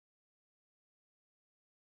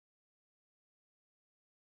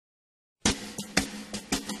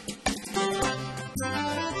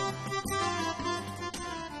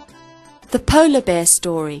The Polar Bear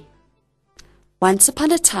Story. Once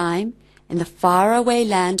upon a time, in the faraway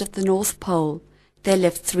land of the North Pole, there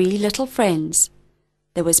lived 3 little friends.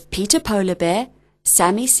 There was Peter Polar Bear,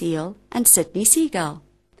 Sammy Seal, and Sydney Seagull.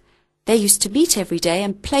 They used to meet every day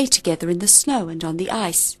and play together in the snow and on the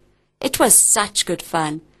ice. It was such good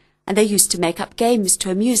fun, and they used to make up games to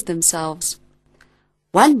amuse themselves.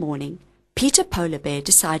 One morning, Peter Polar Bear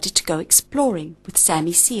decided to go exploring with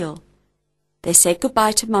Sammy Seal. They said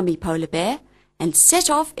goodbye to Mummy Polar Bear and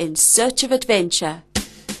set off in search of adventure.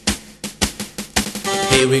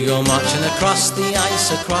 Here we go marching across the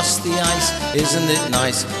ice, isn't it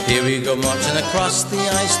nice? Here we go marching across the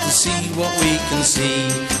ice to see what we can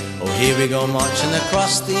see. Oh, here we go marching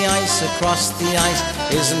across the ice,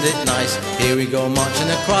 isn't it nice? Here we go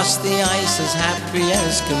marching across the ice as happy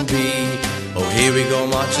as can be. Oh, here we go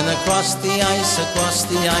marching across the ice,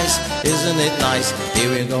 isn't it nice?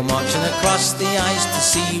 Here we go marching across the ice to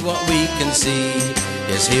see what we can see.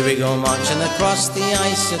 Yes, here we go marching across the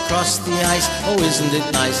ice, oh, isn't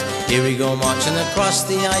it nice? Here we go marching across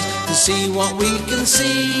the ice to see what we can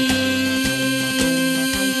see.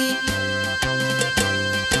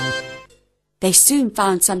 They soon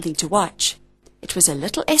found something to watch. It was a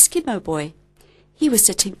little Eskimo boy. He was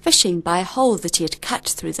sitting fishing by a hole that he had cut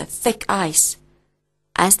through the thick ice.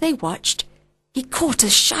 As they watched, he caught a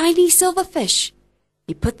shiny silver fish.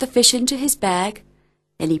 He put the fish into his bag,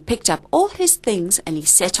 then he picked up all his things and he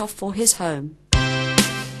set off for his home.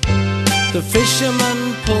 The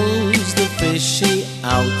fisherman pulls the fishy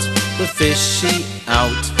out, the fishy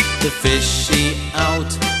out, the fishy out.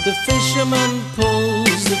 The fisherman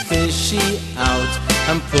pulls the fishy out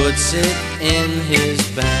and puts it in his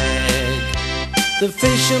bag. The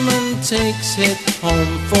fisherman takes it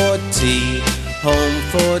home for tea, home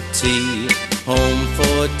for tea, home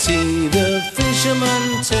for tea. The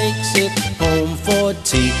fisherman takes it home for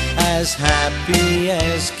tea, as happy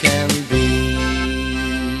as can be.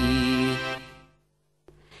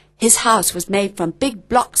 His house was made from big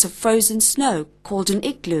blocks of frozen snow called an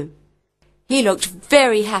igloo. He looked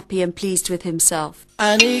very happy and pleased with himself.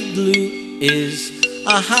 An igloo is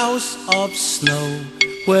a house of snow,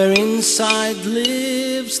 where inside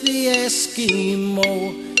lives the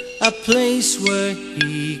Eskimo, a place where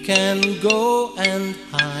he can go and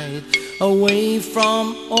hide, away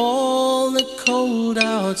from all the cold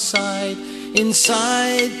outside.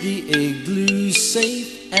 Inside the igloo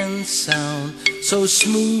safe and sound, so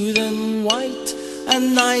smooth and white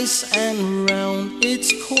and nice and round.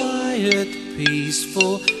 It's quiet,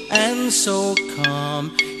 peaceful and so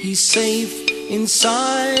calm. He's safe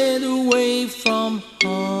inside, away from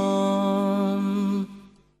harm.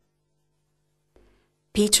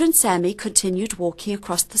 Peter and Sammy continued walking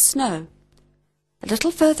across the snow. A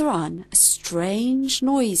little further on, a strange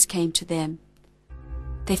noise came to them.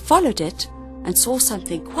 They followed it and saw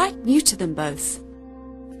something quite new to them both.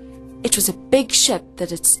 It was a big ship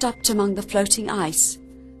that had stopped among the floating ice.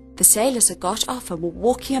 The sailors had got off and were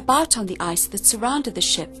walking about on the ice that surrounded the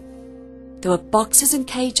ship. There were boxes and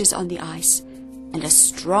cages on the ice, and a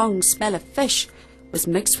strong smell of fish was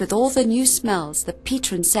mixed with all the new smells that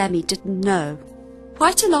Peter and Sammy didn't know.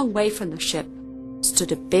 Quite a long way from the ship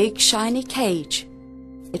stood a big shiny cage.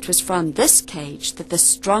 It was from this cage that the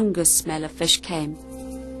strongest smell of fish came.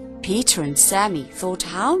 Peter and Sammy thought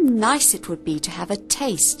how nice it would be to have a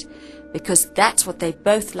taste, because that's what they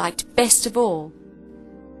both liked best of all.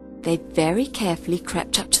 They very carefully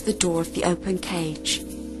crept up to the door of the open cage.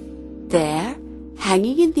 There,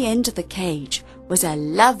 hanging in the end of the cage, was a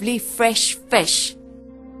lovely fresh fish.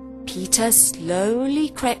 Peter slowly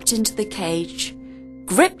crept into the cage,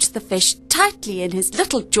 gripped the fish tightly in his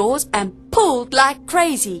little jaws and pulled like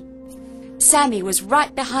crazy. Sammy was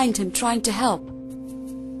right behind him trying to help.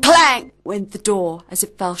 Clang went the door as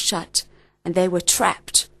it fell shut, and they were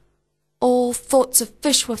trapped. All thoughts of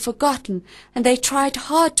fish were forgotten, and they tried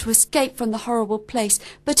hard to escape from the horrible place,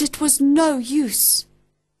 but it was no use.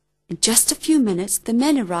 In just a few minutes the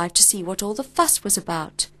men arrived to see what all the fuss was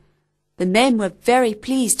about. The men were very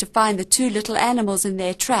pleased to find the 2 little animals in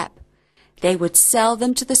their trap. They would sell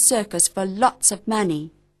them to the circus for lots of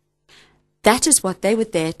money. That is what they were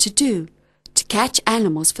there to do, to catch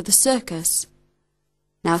animals for the circus.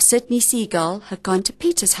 Now Sydney Seagull had gone to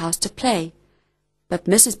Peter's house to play, but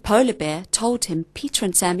Mrs. Polar Bear told him Peter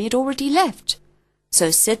and Sammy had already left.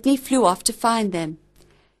 So Sydney flew off to find them.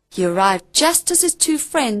 He arrived just as his 2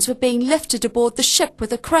 friends were being lifted aboard the ship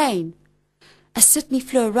with a crane. As Sydney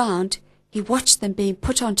flew around, he watched them being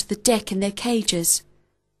put onto the deck in their cages.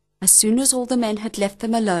 As soon as all the men had left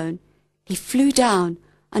them alone, he flew down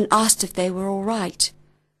and asked if they were all right.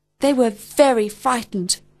 They were very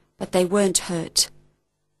frightened, but they weren't hurt.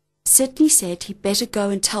 Sidney said he'd better go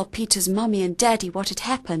and tell Peter's mummy and daddy what had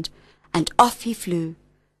happened, and off he flew.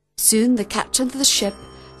 Soon the captain of the ship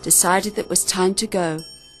decided that it was time to go.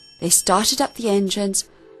 They started up the engines,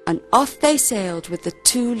 and off they sailed with the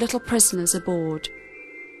 2 little prisoners aboard.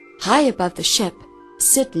 High above the ship,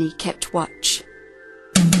 Sidney kept watch.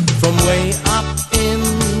 From way up in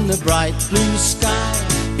the bright blue sky,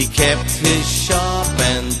 he kept his sharp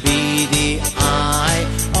and beady eye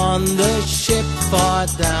on the ship far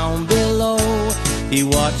down below. He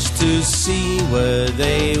watched to see where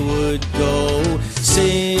they would go.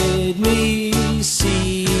 Sydney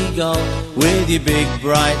Seagull, with your big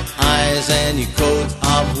bright eyes and your coat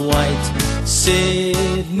of white.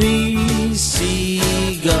 Sydney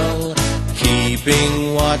Seagull,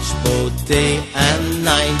 keeping watch both day and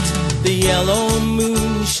night. The yellow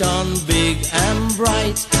moon shone big and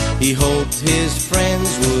bright. He hoped his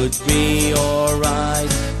friends would be alright.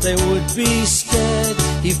 They would be scared,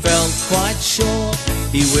 he felt quite sure.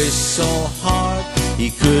 He wished so hard he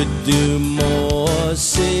could do more.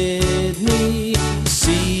 Sydney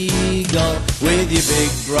Seagull, with your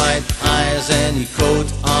big bright eyes and your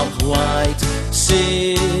coat of white.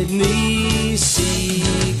 Sydney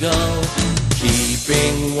Seagull,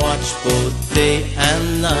 keeping watch both day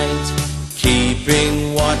and night.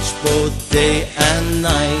 Keeping watch both day and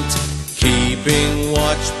night. Keeping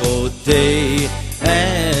watch both day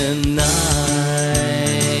and night.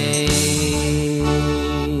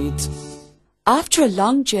 After a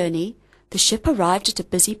long journey, the ship arrived at a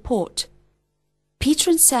busy port. Peter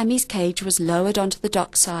and Sammy's cage was lowered onto the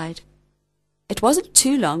dockside. It wasn't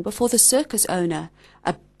too long before the circus owner,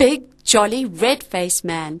 a big, jolly, red-faced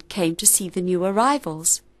man, came to see the new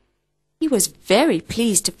arrivals. He was very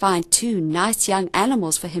pleased to find 2 nice young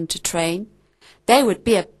animals for him to train. They would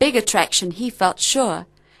be a big attraction, he felt sure,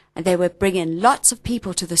 and they would bring in lots of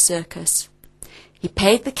people to the circus. He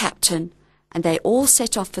paid the captain, and they all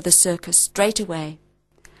set off for the circus straight away.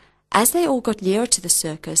 As they all got nearer to the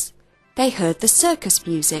circus, they heard the circus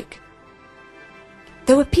music.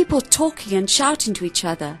 There were people talking and shouting to each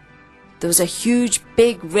other. There was a huge,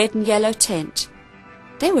 big red and yellow tent.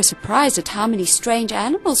 They were surprised at how many strange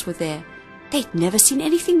animals were there. They'd never seen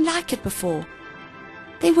anything like it before.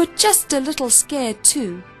 They were just a little scared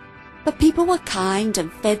too, but people were kind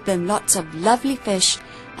and fed them lots of lovely fish,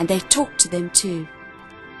 and they talked to them too.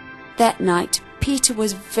 That night, Peter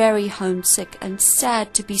was very homesick and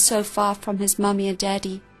sad to be so far from his mummy and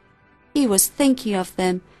daddy. He was thinking of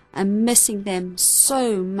them and missing them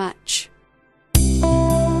so much.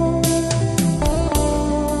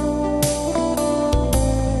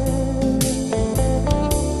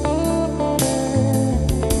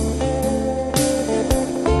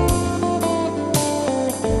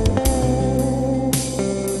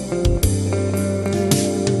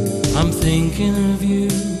 I'm thinking of you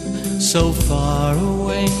so far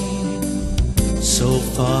away, so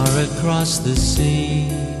far across the sea.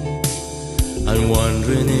 I'm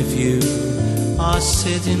wondering if you are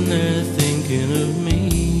sitting there thinking of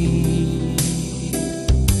me.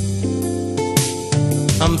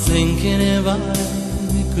 I'm thinking if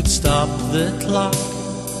I could stop the clock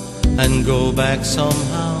and go back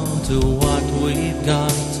somehow to what we've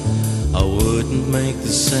got, I wouldn't make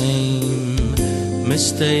the same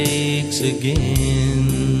mistakes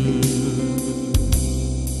again.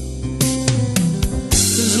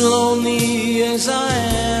 As lonely as I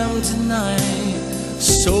am tonight,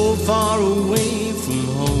 so far away from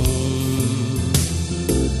home,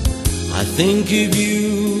 I think of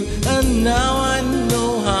you, and now I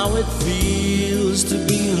know how it feels to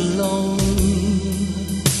be alone.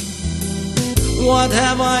 What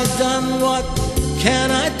have I done? What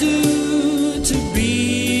can I do to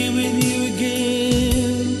be with you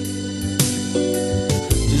again?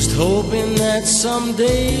 Just hoping that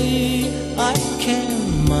someday I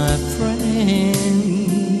can, my friend.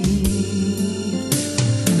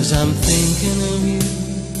 'Cause I'm thinking of you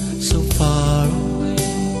so far away,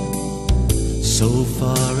 so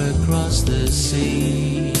far across the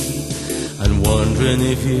sea, and wondering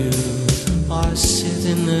if you are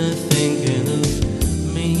sitting there thinking of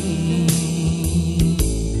me.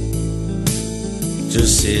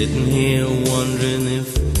 Just sitting here wondering if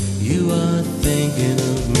you are thinking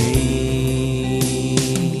of me.